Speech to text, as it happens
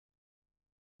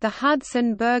The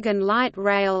Hudson-Bergen Light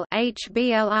Rail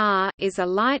 (HBLR) is a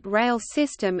light rail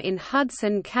system in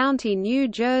Hudson County, New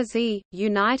Jersey,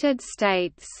 United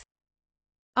States.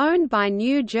 Owned by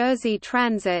New Jersey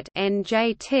Transit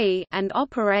 (NJT) and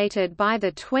operated by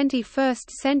the 21st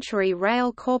Century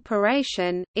Rail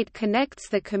Corporation, it connects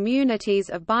the communities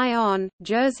of Bayonne,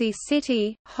 Jersey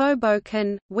City,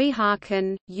 Hoboken,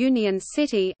 Weehawken, Union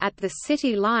City at the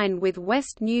city line with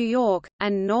West New York,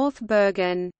 and North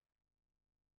Bergen.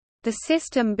 The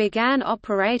system began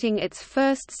operating its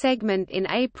first segment in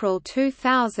April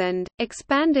 2000,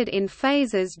 expanded in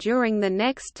phases during the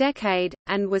next decade,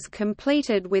 and was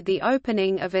completed with the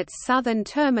opening of its southern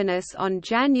terminus on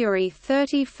January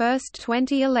 31,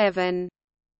 2011.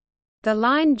 The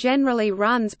line generally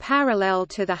runs parallel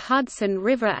to the Hudson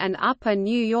River and Upper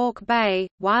New York Bay,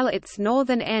 while its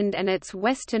northern end and its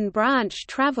western branch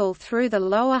travel through the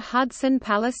lower Hudson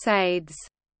Palisades.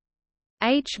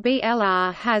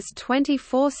 HBLR has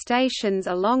 24 stations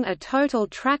along a total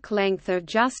track length of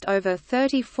just over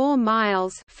 34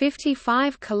 miles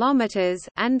 (55 kilometers)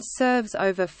 and serves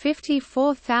over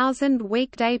 54,000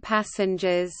 weekday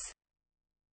passengers.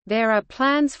 There are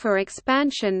plans for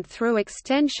expansion through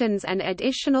extensions and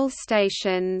additional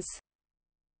stations.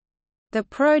 The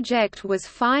project was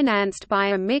financed by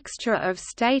a mixture of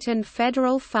state and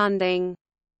federal funding.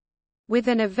 With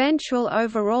an eventual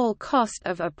overall cost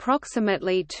of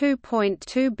approximately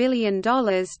 $2.2 billion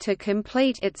to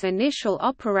complete its initial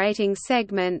operating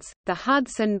segments, the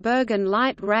Hudson-Bergen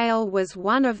Light Rail was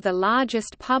one of the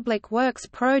largest public works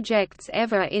projects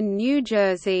ever in New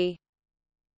Jersey.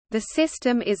 The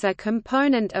system is a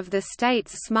component of the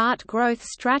state's smart growth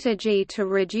strategy to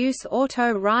reduce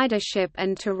auto ridership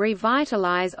and to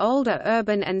revitalize older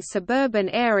urban and suburban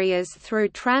areas through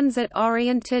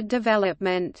transit-oriented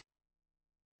development.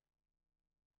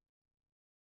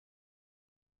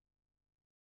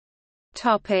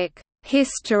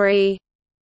 History.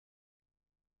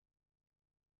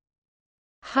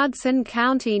 Hudson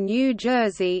County, New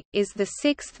Jersey, is the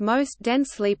sixth most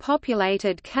densely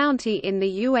populated county in the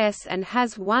U.S. and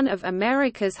has one of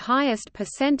America's highest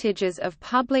percentages of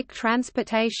public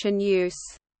transportation use.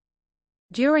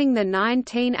 During the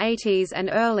 1980s and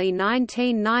early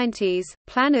 1990s,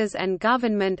 planners and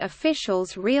government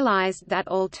officials realized that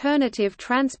alternative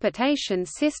transportation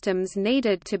systems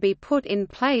needed to be put in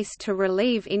place to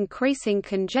relieve increasing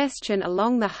congestion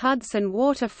along the Hudson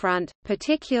waterfront,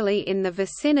 particularly in the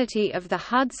vicinity of the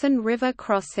Hudson River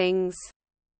crossings.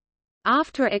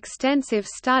 After extensive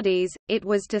studies, it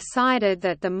was decided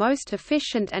that the most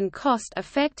efficient and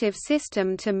cost-effective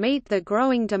system to meet the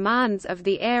growing demands of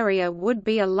the area would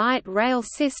be a light rail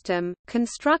system,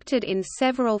 constructed in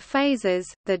several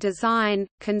phases. The design,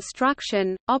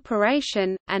 construction,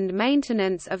 operation, and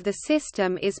maintenance of the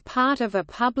system is part of a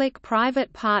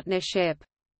public-private partnership.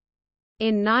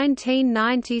 In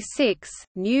 1996,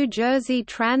 New Jersey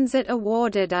Transit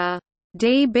awarded a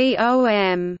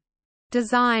DBOM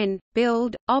Design,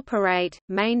 Build, Operate,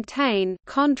 Maintain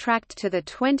contract to the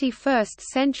 21st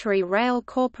Century Rail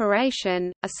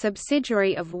Corporation, a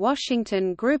subsidiary of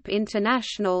Washington Group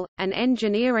International, an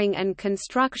engineering and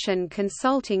construction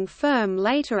consulting firm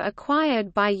later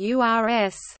acquired by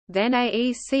URS, then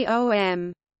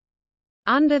AECOM.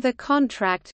 Under the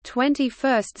contract,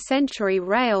 21st Century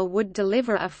Rail would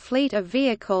deliver a fleet of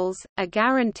vehicles, a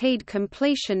guaranteed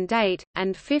completion date,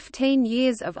 and 15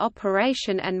 years of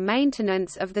operation and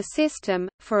maintenance of the system,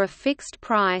 for a fixed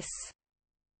price.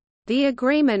 The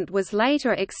agreement was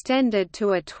later extended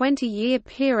to a 20-year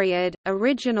period.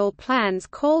 Original plans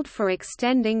called for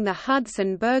extending the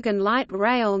Hudson-Bergen Light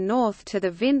Rail north to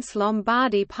the Vince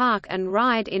Lombardi Park and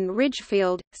Ride in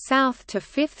Ridgefield, south to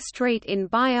 5th Street in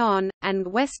Bayonne, and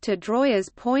west to Droyers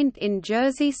Point in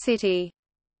Jersey City.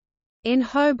 In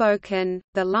Hoboken,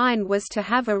 the line was to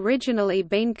have originally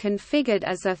been configured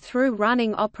as a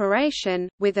through-running operation,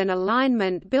 with an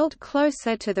alignment built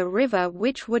closer to the river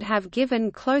which would have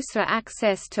given closer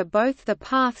access to both the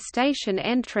PATH station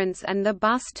entrance and the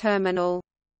bus terminal.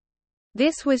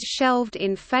 This was shelved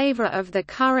in favor of the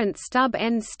current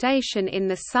stub-end station in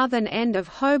the southern end of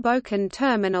Hoboken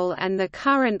Terminal and the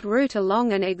current route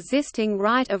along an existing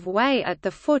right-of-way at the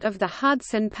foot of the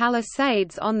Hudson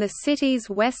Palisades on the city's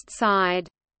west side.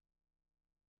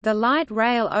 The light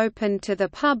rail opened to the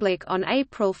public on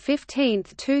April 15,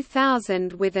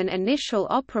 2000 with an initial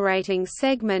operating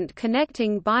segment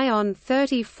connecting Bayonne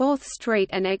 34th Street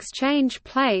and Exchange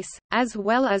Place, as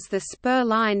well as the spur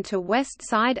line to West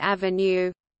Side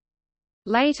Avenue.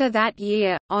 Later that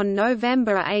year, on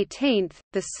November 18,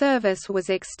 the service was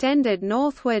extended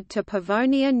northward to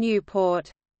Pavonia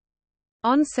Newport.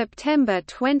 On September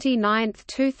 29,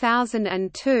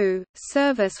 2002,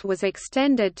 service was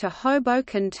extended to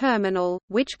Hoboken Terminal,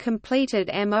 which completed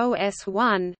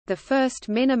MOS-1, the first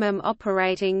minimum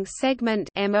operating segment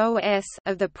 (MOS)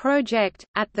 of the project,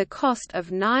 at the cost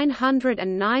of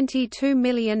 $992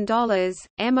 million.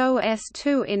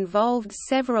 MOS-2 involved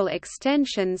several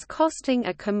extensions costing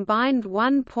a combined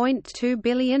 $1.2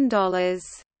 billion.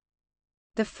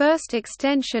 The first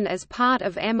extension as part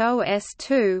of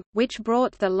MOS-2, which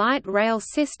brought the light rail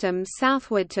system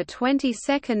southward to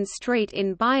 22nd Street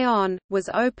in Bayonne, was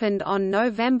opened on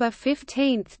November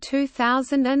 15,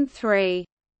 2003.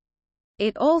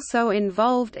 It also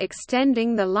involved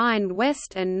extending the line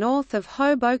west and north of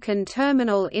Hoboken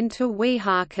Terminal into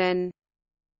Weehawken.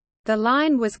 The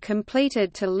line was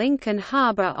completed to Lincoln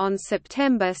Harbour on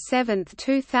September 7,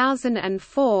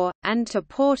 2004, and to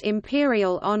Port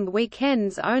Imperial on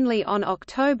weekends only on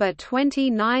October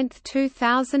 29,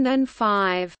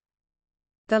 2005.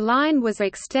 The line was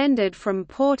extended from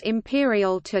Port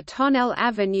Imperial to Tonnelle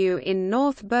Avenue in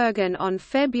North Bergen on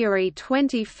February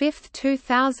 25,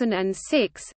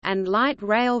 2006, and light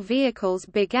rail vehicles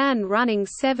began running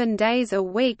 7 days a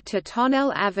week to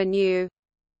Tonnelle Avenue.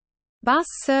 Bus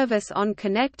service on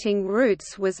connecting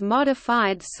routes was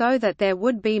modified so that there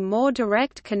would be more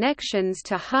direct connections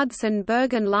to Hudson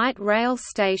Bergen Light Rail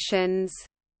stations.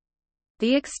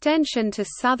 The extension to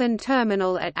Southern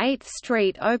Terminal at 8th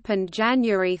Street opened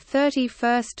January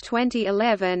 31,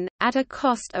 2011, at a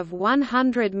cost of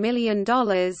 $100 million.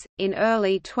 In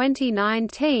early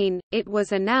 2019, it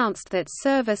was announced that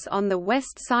service on the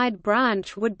West Side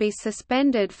branch would be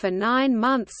suspended for 9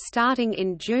 months starting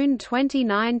in June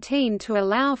 2019 to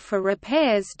allow for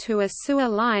repairs to a sewer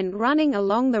line running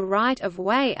along the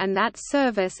right-of-way, and that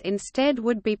service instead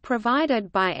would be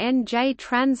provided by NJ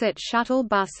Transit shuttle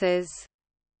buses.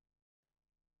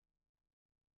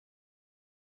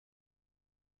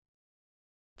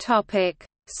 Topic: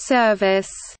 Service.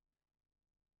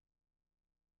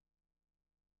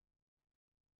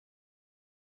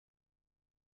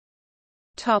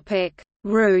 Topic: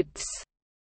 Routes.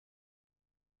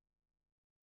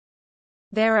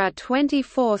 There are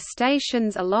 24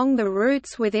 stations along the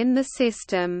routes within the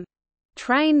system.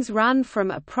 Trains run from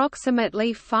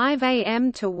approximately 5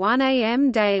 a.m. to 1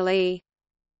 a.m. daily.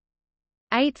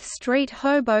 8th Street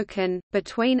Hoboken,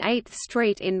 between 8th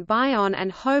Street in Bayonne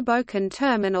and Hoboken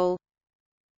Terminal.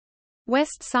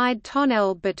 West Side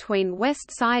Tonnelle between West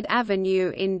Side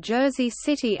Avenue in Jersey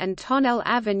City and Tonnelle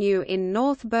Avenue in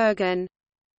North Bergen.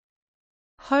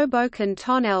 Hoboken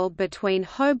Tonnelle between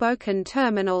Hoboken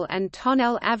Terminal and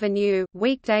Tonnelle Avenue,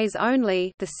 weekdays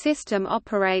only. The system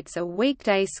operates a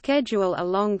weekday schedule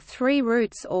along 3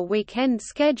 routes or weekend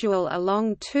schedule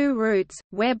along 2 routes,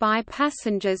 whereby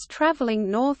passengers traveling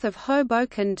north of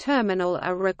Hoboken Terminal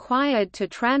are required to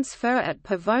transfer at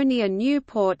Pavonia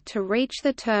Newport to reach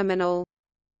the terminal.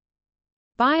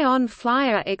 Bayonne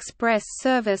Flyer Express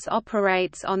service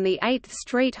operates on the 8th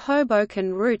Street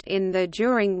Hoboken route in the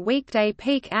during weekday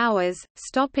peak hours,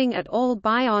 stopping at all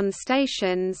Bayonne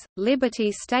stations: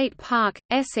 Liberty State Park,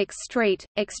 Essex Street,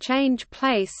 Exchange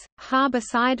Place,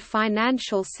 Harbourside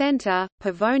Financial Centre,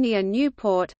 Pavonia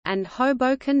Newport, and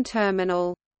Hoboken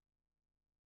Terminal.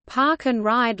 Park and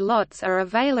ride lots are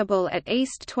available at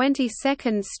East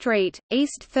 22nd Street,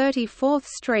 East 34th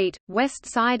Street, West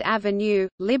Side Avenue,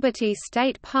 Liberty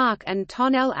State Park and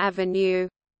Tonnelle Avenue.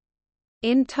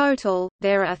 In total,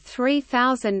 there are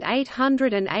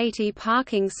 3,880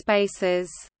 parking spaces.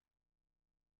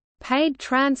 Paid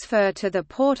transfer to the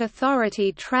Port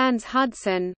Authority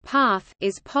Trans-Hudson Path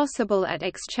is possible at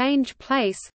Exchange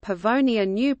Place, Pavonia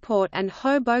Newport and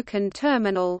Hoboken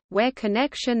Terminal, where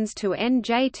connections to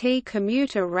NJT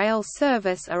commuter rail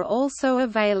service are also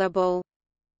available.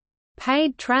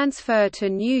 Paid transfer to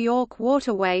New York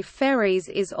Waterway ferries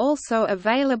is also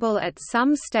available at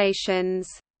some stations.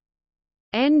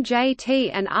 NJT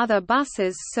and other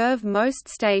buses serve most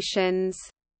stations.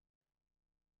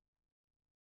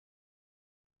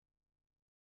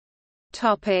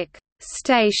 Topic: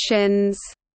 Stations.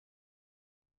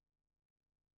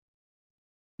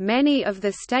 Many of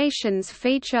the stations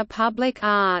feature public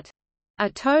art. A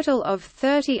total of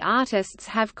 30 artists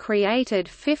have created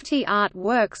 50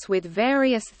 artworks with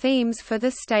various themes for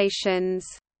the stations.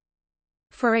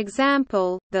 For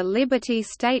example, the Liberty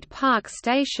State Park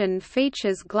station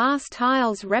features glass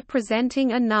tiles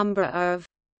representing a number of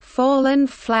fallen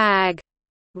flag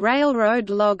railroad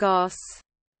logos.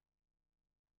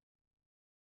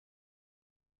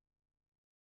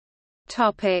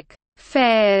 Topic: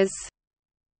 Fares.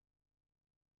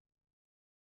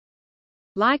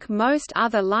 Like most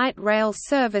other light rail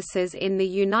services in the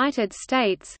United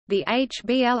States, the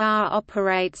HBLR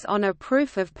operates on a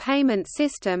proof-of-payment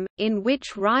system, in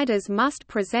which riders must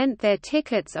present their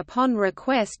tickets upon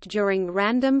request during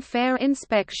random fare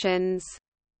inspections.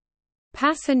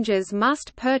 Passengers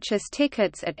must purchase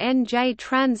tickets at NJ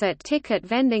Transit ticket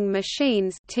vending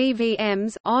machines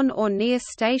 (TVMs) on or near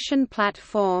station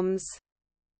platforms.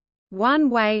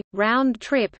 One-way,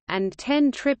 round-trip, and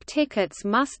 10-trip tickets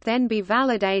must then be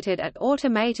validated at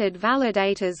automated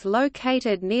validators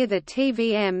located near the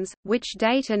TVMs, which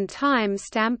date and time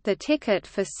stamp the ticket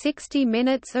for 60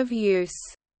 minutes of use.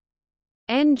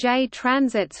 NJ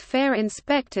Transit's fare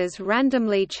inspectors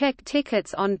randomly check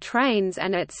tickets on trains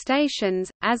and at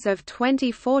stations. As of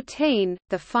 2014,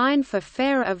 the fine for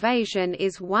fare evasion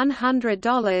is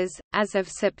 $100. As of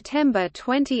September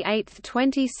 28,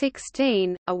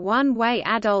 2016, a one-way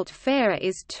adult fare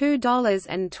is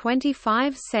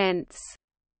 $2.25.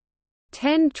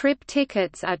 10-trip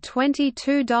tickets are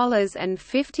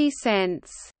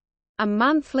 $22.50. A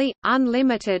monthly,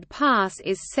 unlimited pass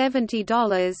is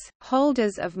 $70.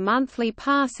 Holders of monthly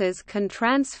passes can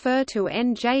transfer to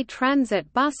NJ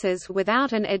Transit buses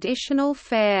without an additional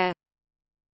fare.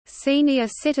 Senior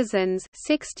citizens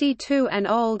 62 and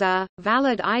older,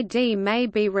 valid ID may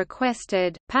be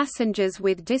requested. Passengers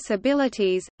with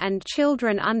disabilities, and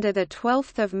children under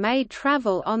 12 may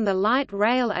travel on the light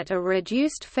rail at a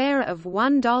reduced fare of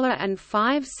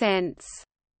 $1.05.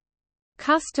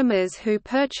 Customers who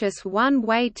purchase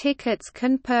one-way tickets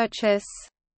can purchase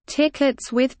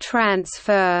tickets with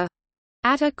transfer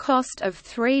at a cost of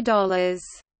 $3.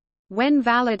 When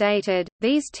validated,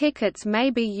 these tickets may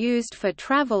be used for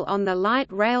travel on the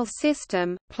light rail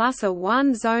system, plus a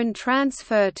one-zone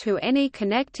transfer to any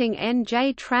connecting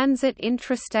NJ Transit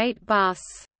intrastate bus.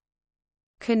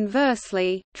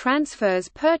 Conversely, transfers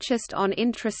purchased on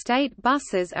intrastate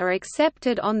buses are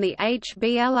accepted on the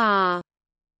HBLR.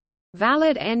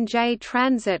 Valid NJ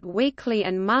Transit weekly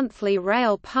and monthly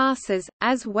rail passes,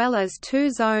 as well as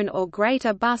two-zone or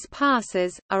greater bus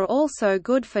passes, are also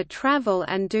good for travel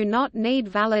and do not need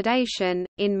validation.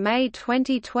 In May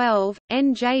 2012,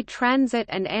 NJ Transit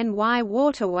and NY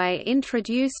Waterway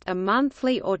introduced a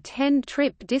monthly or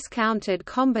 10-trip discounted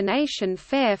combination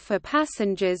fare for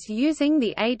passengers using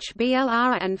the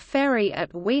HBLR and ferry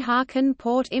at Weehawken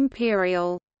Port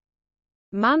Imperial.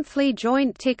 Monthly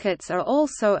joint tickets are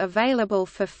also available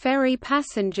for ferry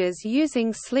passengers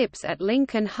using slips at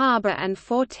Lincoln Harbour and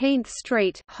 14th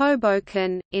Street,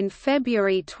 Hoboken. In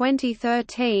February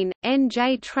 2013,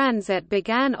 NJ Transit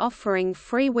began offering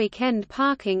free weekend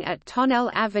parking at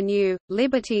Tonnelle Avenue,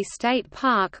 Liberty State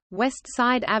Park,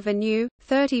 Westside Avenue,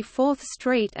 34th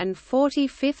Street and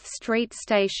 45th Street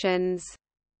stations.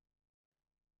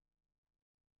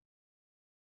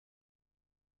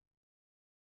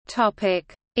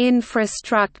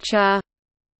 Infrastructure.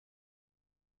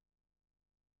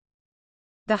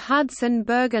 The Hudson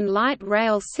Bergen Light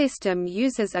Rail system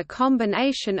uses a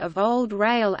combination of old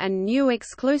rail and new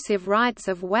exclusive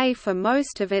rights-of-way for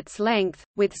most of its length,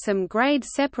 with some grade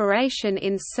separation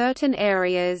in certain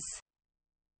areas.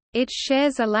 It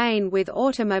shares a lane with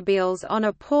automobiles on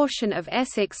a portion of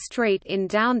Essex Street in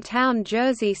downtown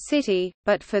Jersey City,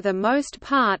 but for the most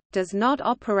part, does not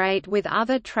operate with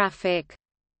other traffic.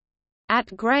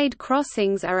 At-grade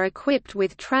crossings are equipped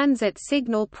with transit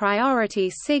signal priority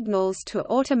signals to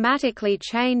automatically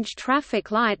change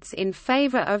traffic lights in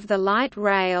favor of the light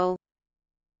rail.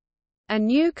 A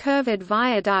new curved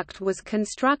viaduct was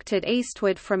constructed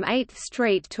eastward from 8th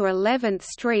Street to 11th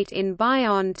Street in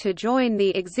Bayonne to join the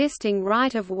existing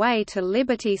right-of-way to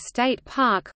Liberty State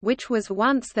Park, which was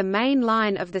once the main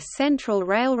line of the Central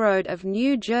Railroad of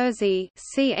New Jersey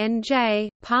 (CNJ),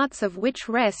 parts of which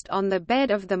rest on the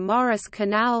bed of the Morris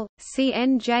Canal.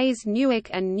 CNJ's Newark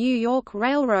and New York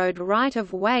Railroad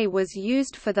right-of-way was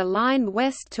used for the line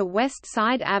west to West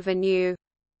Side Avenue.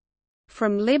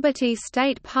 From Liberty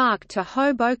State Park to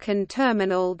Hoboken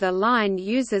Terminal, the line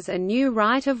uses a new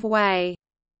right-of-way.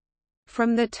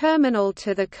 From the terminal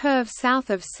to the curve south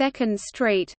of 2nd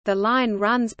Street, the line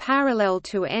runs parallel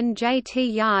to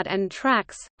NJT Yard and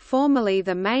Tracks, formerly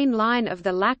the main line of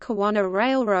the Lackawanna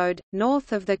Railroad.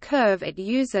 North of the curve it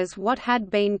uses what had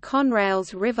been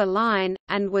Conrail's River Line,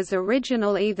 and was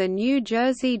originally the New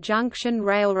Jersey Junction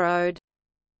Railroad.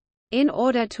 In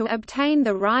order to obtain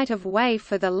the right-of-way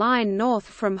for the line north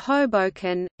from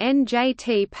Hoboken,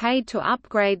 NJT paid to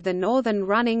upgrade the northern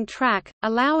running track,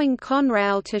 allowing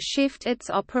Conrail to shift its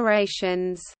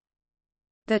operations.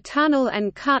 The tunnel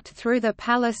and cut through the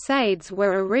Palisades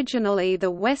were originally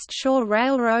the West Shore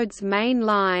Railroad's main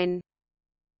line.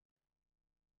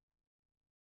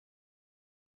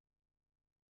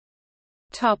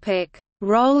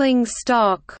 Rolling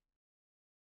stock.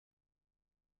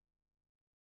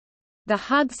 The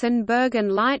Hudson Bergen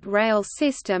Light Rail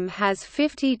system has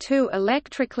 52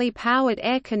 electrically powered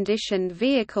air-conditioned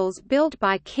vehicles built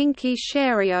by Kinky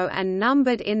Sherriot and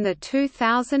numbered in the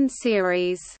 2000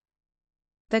 series.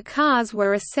 The cars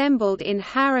were assembled in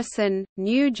Harrison,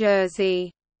 New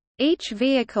Jersey. Each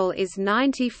vehicle is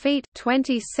 90 feet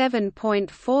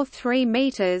 (27.43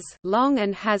 meters) long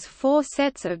and has 4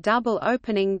 sets of double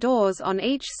opening doors on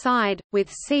each side,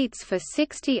 with seats for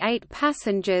 68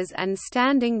 passengers and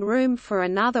standing room for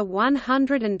another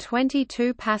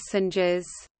 122 passengers.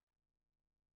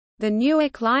 The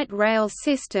Newark light rail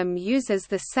system uses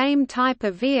the same type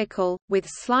of vehicle, with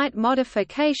slight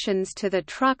modifications to the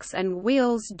trucks and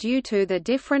wheels due to the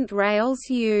different rails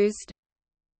used.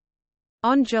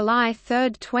 On July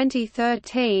 3,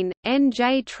 2013,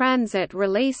 NJ Transit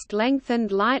released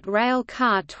lengthened light rail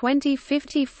car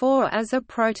 2054 as a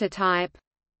prototype.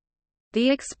 The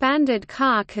expanded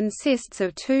car consists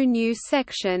of 2 new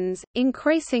sections,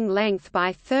 increasing length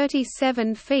by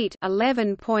 37 feet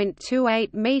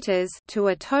 (11.28 meters) to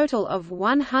a total of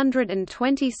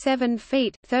 127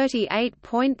 feet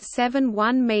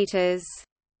 (38.71 meters).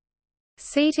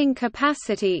 Seating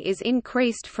capacity is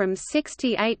increased from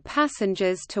 68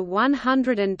 passengers to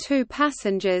 102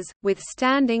 passengers, with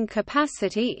standing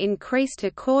capacity increased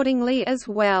accordingly as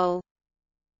well.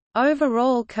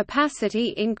 Overall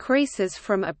capacity increases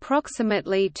from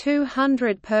approximately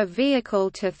 200 per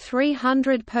vehicle to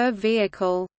 300 per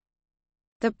vehicle.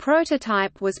 The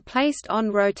prototype was placed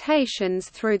on rotations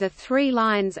through the 3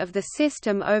 lines of the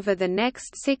system over the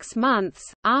next 6 months,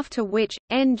 after which,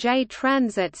 NJ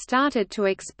Transit started to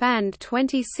expand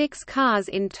 26 cars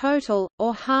in total,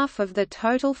 or half of the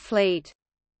total fleet.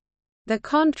 The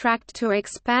contract to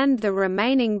expand the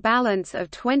remaining balance of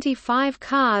 25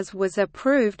 cars was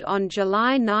approved on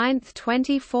July 9,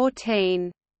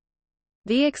 2014.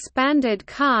 The expanded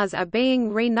cars are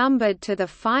being renumbered to the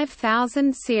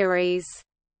 5000 series.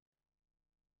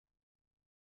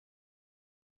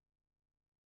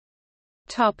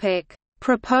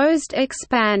 Proposed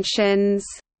expansions.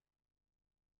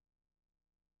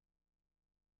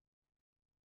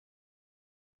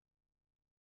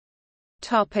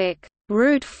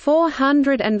 Route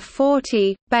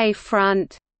 440,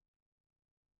 Bayfront.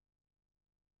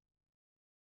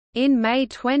 In May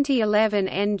 2011,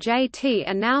 NJT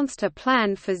announced a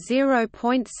plan for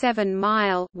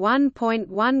 0.7-mile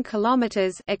 (1.1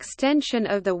 kilometers) extension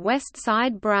of the West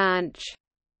Side branch.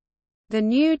 The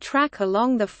new track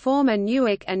along the former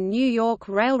Newark and New York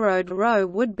Railroad Row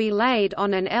would be laid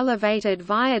on an elevated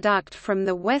viaduct from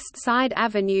the West Side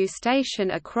Avenue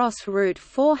station across Route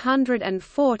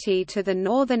 440 to the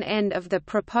northern end of the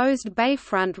proposed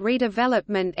Bayfront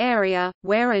redevelopment area,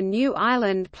 where a new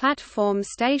island platform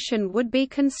station would be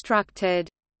constructed.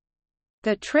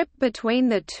 The trip between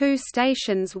the 2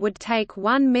 stations would take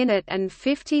 1 minute and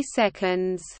 50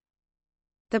 seconds.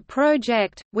 The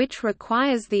project, which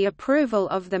requires the approval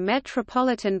of the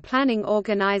Metropolitan Planning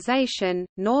Organization,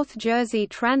 North Jersey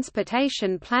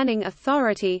Transportation Planning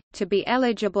Authority, to be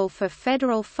eligible for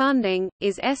federal funding,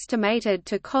 is estimated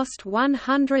to cost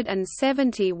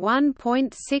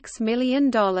 $171.6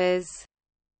 million.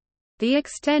 The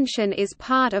extension is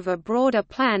part of a broader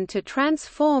plan to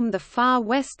transform the far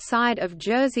west side of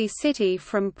Jersey City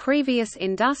from previous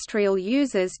industrial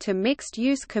users to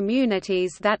mixed-use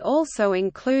communities that also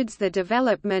includes the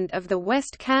development of the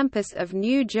West Campus of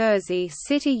New Jersey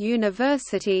City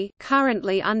University,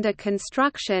 currently under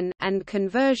construction, and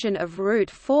conversion of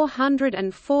Route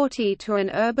 440 to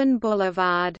an urban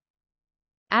boulevard.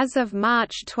 As of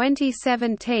March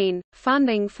 2017,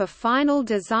 funding for final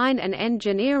design and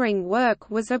engineering work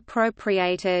was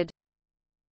appropriated.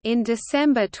 In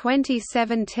December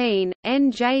 2017,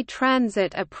 NJ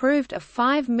Transit approved a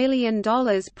 $5 million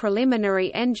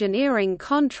preliminary engineering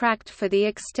contract for the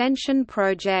extension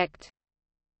project.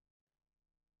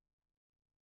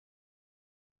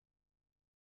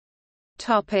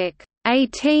 Topic: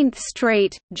 18th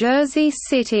Street, Jersey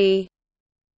City.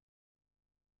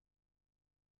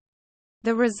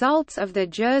 The results of the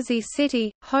Jersey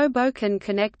City, Hoboken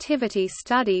connectivity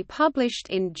study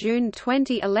published in June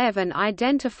 2011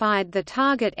 identified the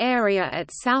target area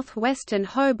at southwestern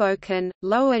Hoboken,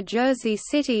 Lower Jersey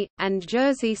City, and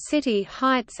Jersey City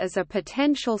Heights as a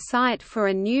potential site for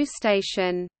a new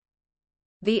station.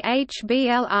 The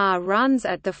HBLR runs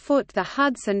at the foot the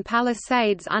Hudson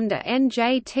Palisades under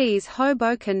NJT's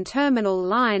Hoboken terminal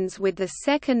lines with the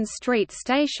 2nd Street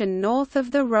station north of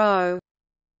the row.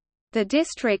 The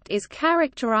district is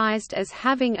characterized as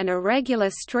having an irregular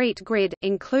street grid,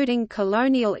 including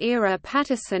colonial-era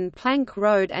Paterson Plank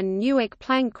Road and Newark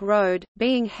Plank Road,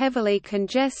 being heavily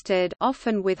congested,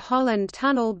 often with Holland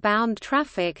Tunnel-bound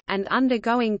traffic, and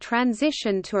undergoing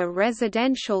transition to a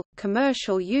residential,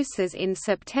 commercial uses. In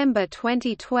September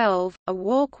 2012, a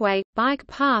walkway, bike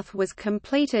path was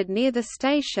completed near the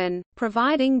station,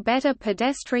 providing better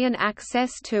pedestrian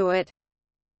access to it.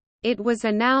 It was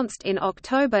announced in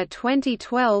October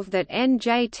 2012 that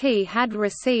NJT had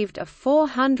received a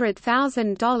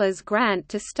 $400,000 grant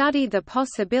to study the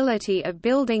possibility of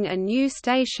building a new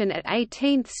station at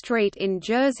 18th Street in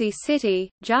Jersey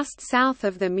City, just south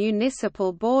of the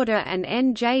municipal border and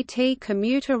NJT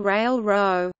commuter rail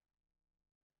row.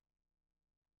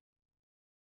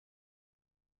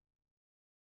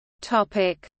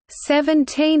 Topic: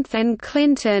 17th and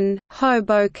Clinton,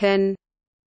 Hoboken.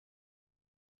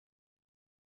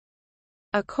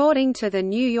 According to the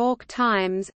New York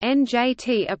Times,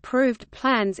 NJT approved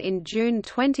plans in June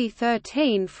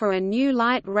 2013 for a new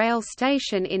light rail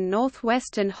station in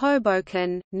northwestern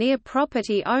Hoboken, near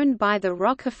property owned by the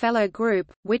Rockefeller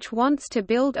Group, which wants to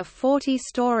build a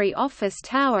 40-story office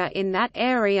tower in that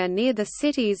area near the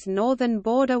city's northern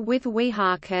border with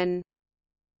Weehawken.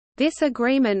 This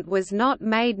agreement was not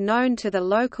made known to the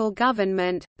local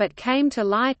government, but came to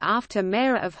light after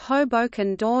Mayor of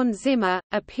Hoboken Dawn Zimmer,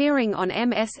 appearing on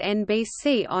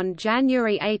MSNBC on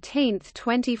January 18,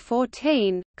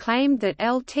 2014, claimed that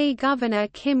LT Governor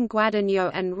Kim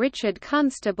Guadagno and Richard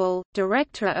Constable,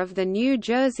 director of the New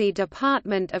Jersey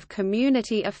Department of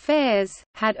Community Affairs,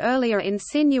 had earlier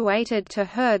insinuated to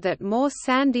her that more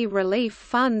Sandy relief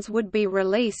funds would be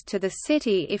released to the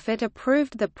city if it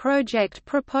approved the project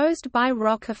proposed by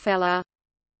Rockefeller.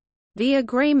 The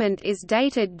agreement is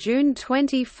dated June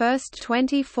 21,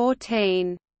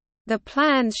 2014. The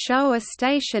plans show a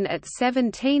station at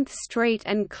 17th Street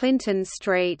and Clinton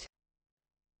Street.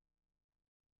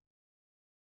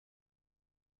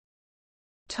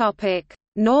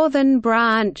 Northern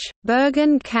Branch,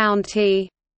 Bergen County.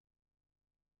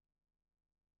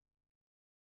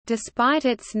 Despite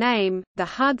its name, the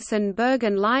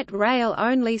Hudson-Bergen Light Rail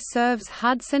only serves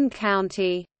Hudson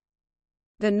County.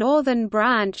 The Northern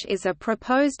Branch is a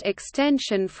proposed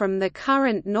extension from the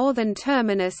current northern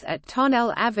terminus at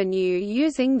Tonnelle Avenue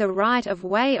using the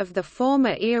right-of-way of the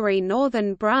former Erie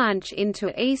Northern Branch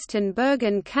into eastern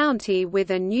Bergen County with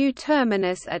a new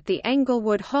terminus at the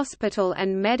Englewood Hospital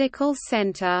and Medical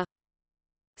Center.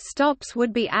 Stops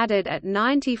would be added at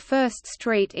 91st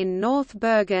Street in North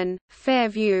Bergen,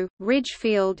 Fairview,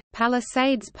 Ridgefield,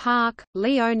 Palisades Park,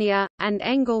 Leonia, and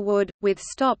Englewood, with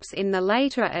stops in the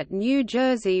later at New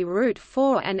Jersey Route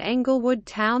 4 and Englewood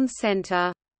Town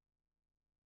Center.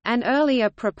 An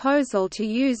earlier proposal to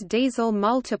use diesel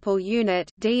multiple unit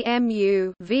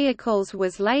 (DMU) vehicles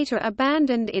was later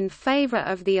abandoned in favor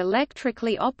of the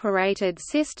electrically operated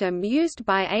system used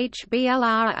by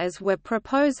HBLR, as were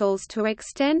proposals to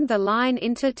extend the line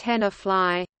into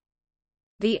Tenafly.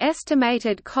 The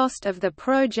estimated cost of the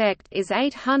project is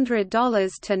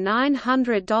 $800 to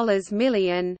 $900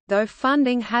 million, though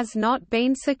funding has not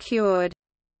been secured.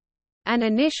 An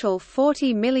initial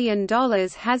 $40 million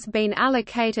has been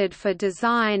allocated for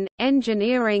design,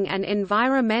 engineering and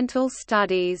environmental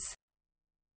studies.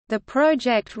 The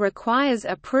project requires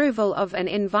approval of an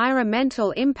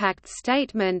environmental impact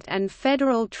statement and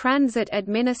Federal Transit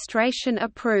Administration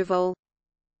approval.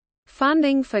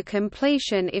 Funding for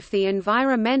completion if the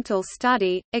environmental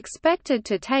study, expected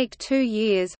to take 2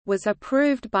 years, was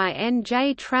approved by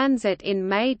NJ Transit in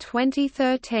May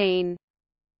 2013.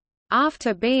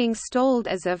 After being stalled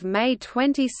as of May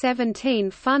 2017,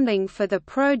 funding for the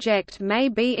project may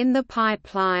be in the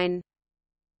pipeline.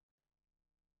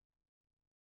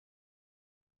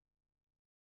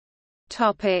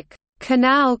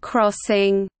 Canal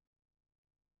Crossing.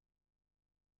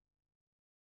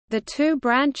 The two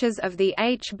branches of the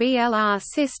HBLR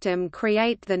system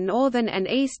create the northern and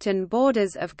eastern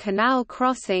borders of Canal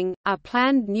Crossing, a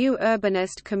planned new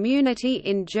urbanist community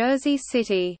in Jersey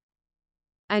City.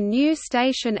 A new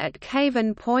station at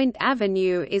Caven Point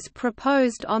Avenue is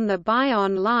proposed on the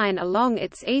Bayonne line along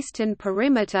its eastern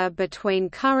perimeter between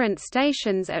current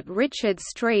stations at Richard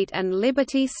Street and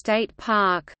Liberty State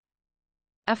Park.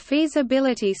 A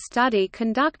feasibility study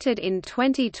conducted in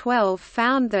 2012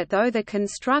 found that though the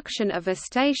construction of a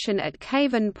station at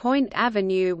Caven Point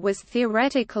Avenue was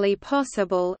theoretically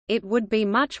possible, it would be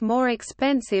much more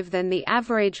expensive than the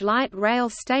average light rail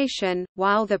station,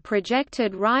 while the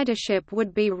projected ridership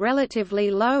would be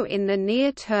relatively low in the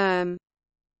near term.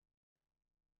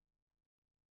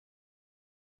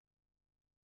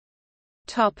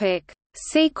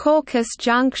 Secaucus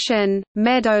Junction,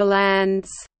 Meadowlands.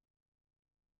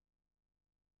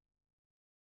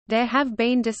 There have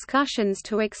been discussions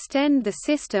to extend the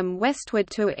system westward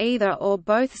to either or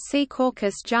both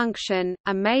Secaucus Junction,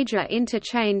 a major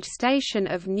interchange station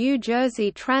of New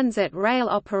Jersey Transit rail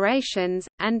operations,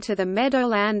 and to the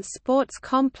Meadowlands Sports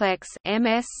Complex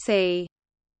 (MSC).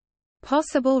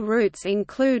 Possible routes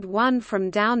include one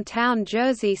from downtown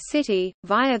Jersey City,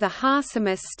 via the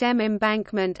Harsimus Stem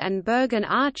Embankment and Bergen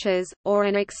Arches, or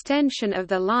an extension of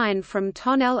the line from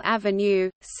Tonnelle Avenue.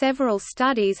 Several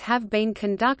studies have been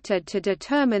conducted to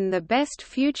determine the best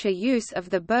future use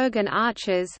of the Bergen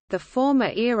Arches, the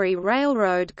former Erie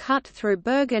Railroad cut through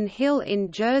Bergen Hill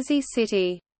in Jersey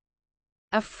City.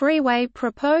 A freeway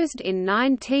proposed in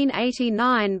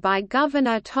 1989 by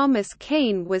Governor Thomas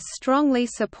Kean was strongly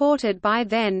supported by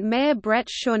then-Mayor Brett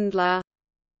Schundler.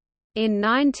 In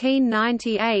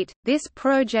 1998, this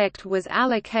project was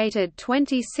allocated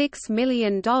 $26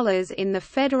 million in the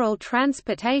Federal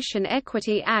Transportation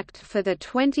Equity Act for the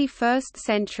 21st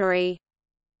century.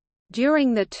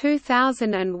 During the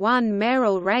 2001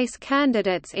 mayoral race,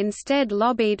 candidates instead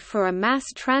lobbied for a mass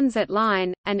transit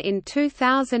line, and in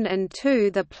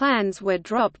 2002 the plans were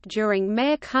dropped during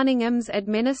Mayor Cunningham's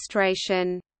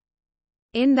administration.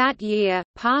 In that year,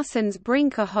 Parsons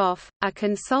Brinckerhoff, a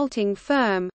consulting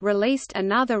firm, released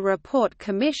another report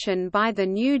commissioned by the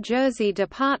New Jersey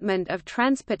Department of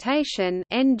Transportation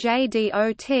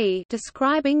 (NJDOT)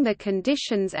 describing the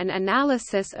conditions and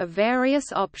analysis of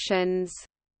various options.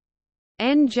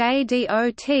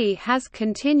 NJDOT has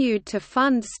continued to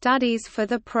fund studies for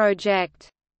the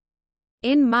project.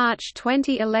 In March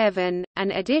 2011, an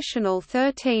additional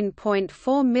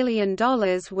 $13.4 million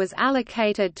was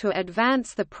allocated to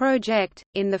advance the project.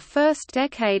 In the first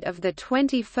decade of the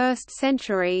 21st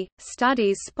century,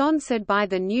 studies sponsored by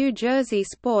the New Jersey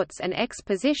Sports and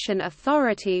Exposition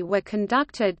Authority were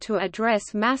conducted to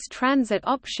address mass transit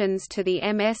options to the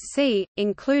MSC,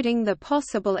 including the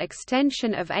possible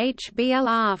extension of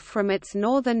HBLR from its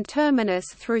northern terminus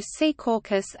through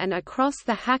Secaucus and across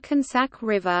the Hackensack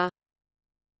River.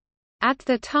 At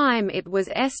the time it was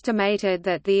estimated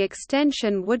that the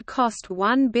extension would cost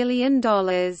 $1 billion.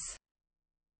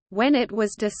 When it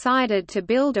was decided to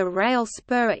build a rail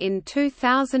spur in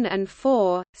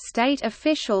 2004, state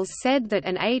officials said that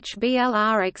an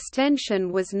HBLR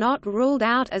extension was not ruled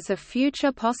out as a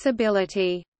future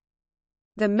possibility.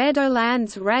 The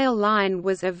Meadowlands rail line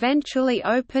was eventually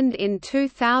opened in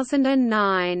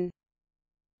 2009.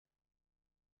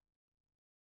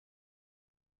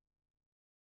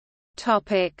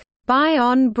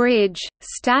 Bayonne Bridge,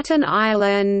 Staten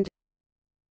Island.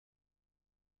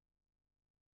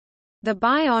 The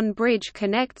Bayonne Bridge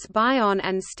connects Bayonne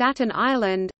and Staten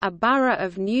Island, a borough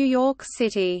of New York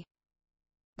City.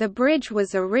 The bridge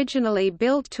was originally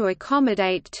built to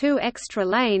accommodate 2 extra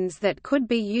lanes that could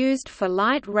be used for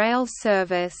light rail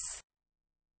service.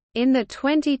 In the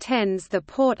 2010s, the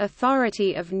Port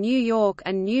Authority of New York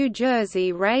and New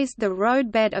Jersey raised the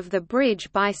roadbed of the bridge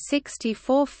by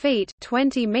 64 feet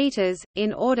 (20 meters)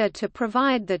 in order to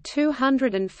provide the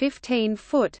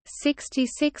 215-foot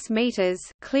 (66 meters)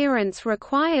 clearance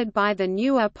required by the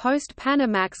newer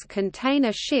post-Panamax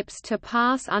container ships to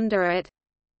pass under it.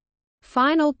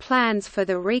 Final plans for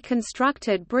the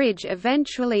reconstructed bridge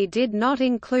eventually did not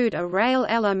include a rail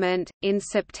element. In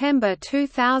September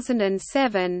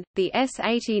 2007, the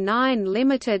S89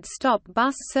 limited stop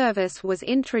bus service was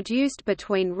introduced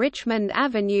between Richmond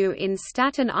Avenue in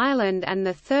Staten Island and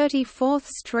the 34th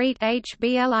Street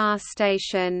HBLR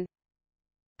station.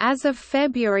 As of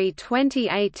February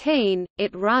 2018,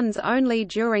 it runs only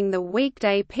during the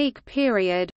weekday peak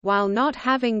period. While not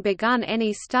having begun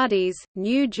any studies,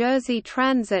 New Jersey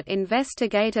Transit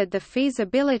investigated the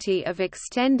feasibility of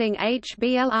extending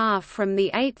HBLR from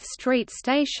the 8th Street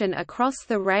station across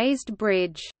the raised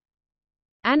bridge.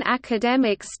 An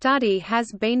academic study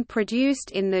has been produced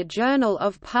in the Journal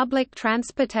of Public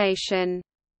Transportation.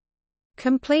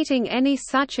 Completing any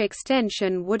such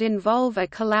extension would involve a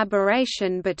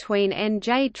collaboration between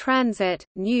NJ Transit,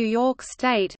 New York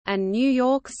State, and New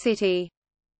York City.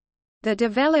 The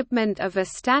development of a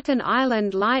Staten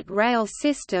Island light rail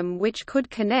system which could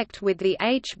connect with the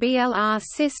HBLR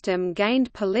system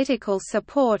gained political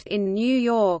support in New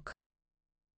York.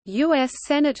 U.S.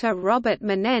 Senator Robert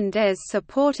Menendez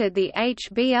supported the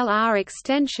HBLR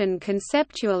extension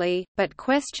conceptually, but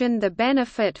questioned the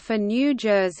benefit for New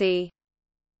Jersey.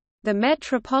 The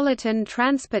Metropolitan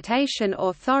Transportation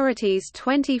Authority's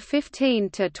 2015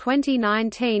 to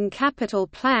 2019 capital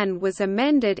plan was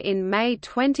amended in May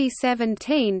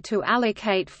 2017 to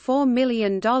allocate $4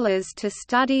 million to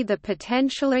study the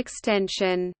potential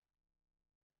extension.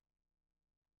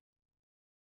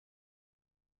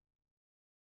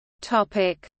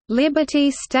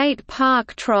 Liberty State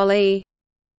Park trolley.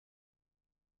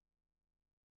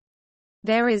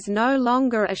 There is no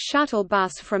longer a shuttle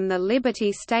bus from the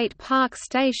Liberty State Park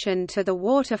station to the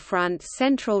Waterfront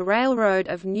Central Railroad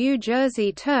of New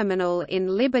Jersey terminal in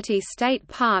Liberty State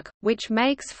Park, which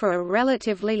makes for a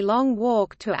relatively long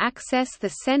walk to access the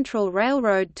Central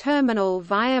Railroad terminal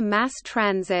via mass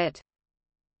transit.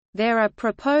 There are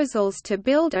proposals to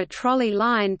build a trolley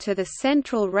line to the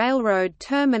Central Railroad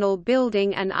Terminal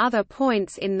building and other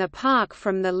points in the park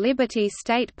from the Liberty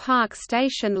State Park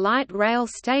Station light rail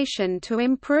station to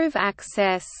improve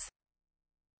access.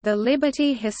 The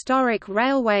Liberty Historic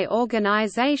Railway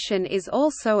Organization is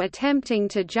also attempting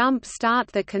to jump-start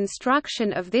the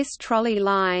construction of this trolley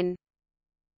line.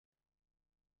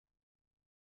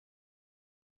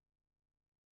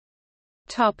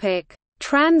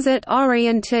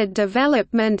 Transit-oriented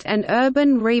development and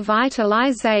urban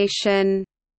revitalization.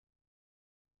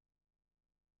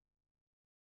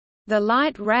 The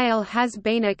light rail has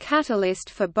been a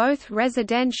catalyst for both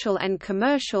residential and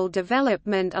commercial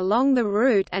development along the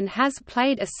route and has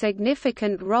played a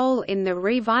significant role in the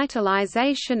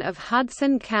revitalization of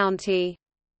Hudson County.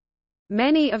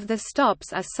 Many of the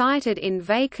stops are sited in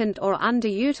vacant or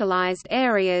underutilized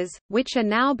areas, which are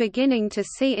now beginning to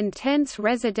see intense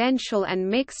residential and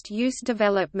mixed-use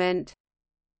development.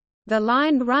 The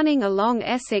line running along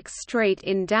Essex Street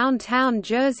in downtown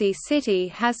Jersey City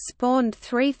has spawned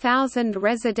 3,000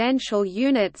 residential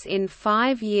units in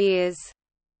 5 years.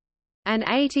 An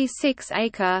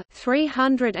 86-acre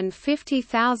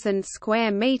 (350,000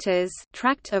 square meters)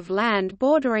 tract of land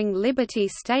bordering Liberty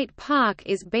State Park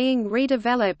is being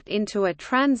redeveloped into a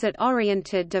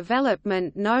transit-oriented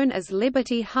development known as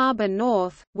Liberty Harbor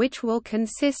North, which will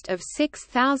consist of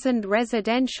 6,000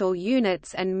 residential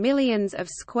units and millions of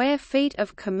square feet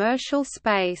of commercial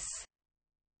space.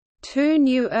 2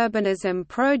 new urbanism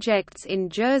projects in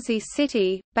Jersey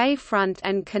City, Bayfront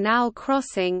and Canal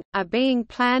Crossing, are being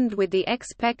planned with the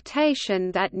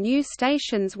expectation that new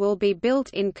stations will be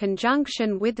built in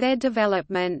conjunction with their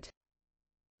development.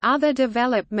 Other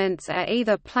developments are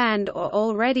either planned or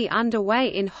already underway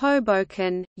in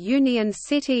Hoboken, Union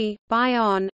City,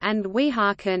 Bayonne, and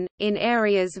Weehawken, in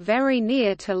areas very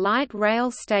near to light rail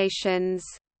stations.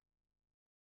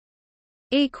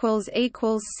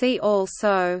 See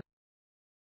also